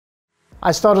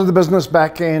I started the business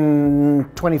back in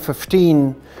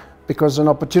 2015 because an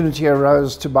opportunity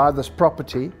arose to buy this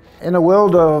property. In a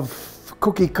world of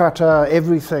cookie cutter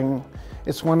everything,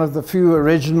 it's one of the few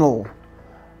original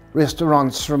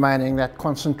restaurants remaining that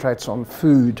concentrates on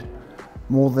food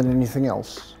more than anything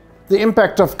else. The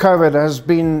impact of COVID has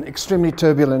been extremely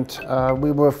turbulent.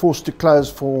 We were forced to close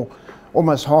for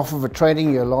almost half of a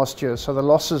trading year last year, so the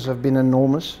losses have been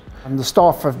enormous. And the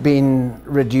staff have been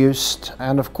reduced,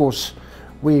 and of course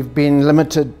we've been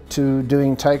limited to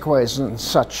doing takeaways and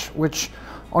such, which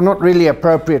are not really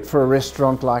appropriate for a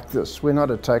restaurant like this. We're not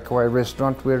a takeaway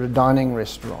restaurant, we're a dining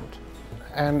restaurant.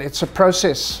 And it's a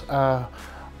process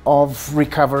of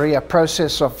recovery, a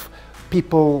process of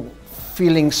people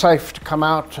feeling safe to come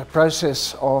out, a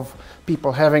process of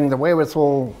people having the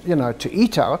wherewithal, to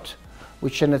eat out,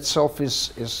 which in itself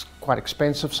is quite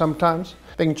expensive sometimes.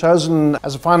 Being chosen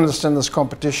as a finalist in this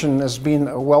competition has been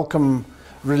a welcome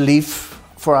relief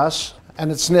for us,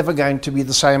 and it's never going to be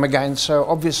the same again. So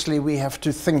obviously we have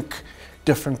to think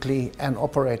differently and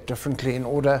operate differently in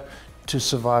order to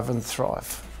survive and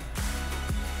thrive.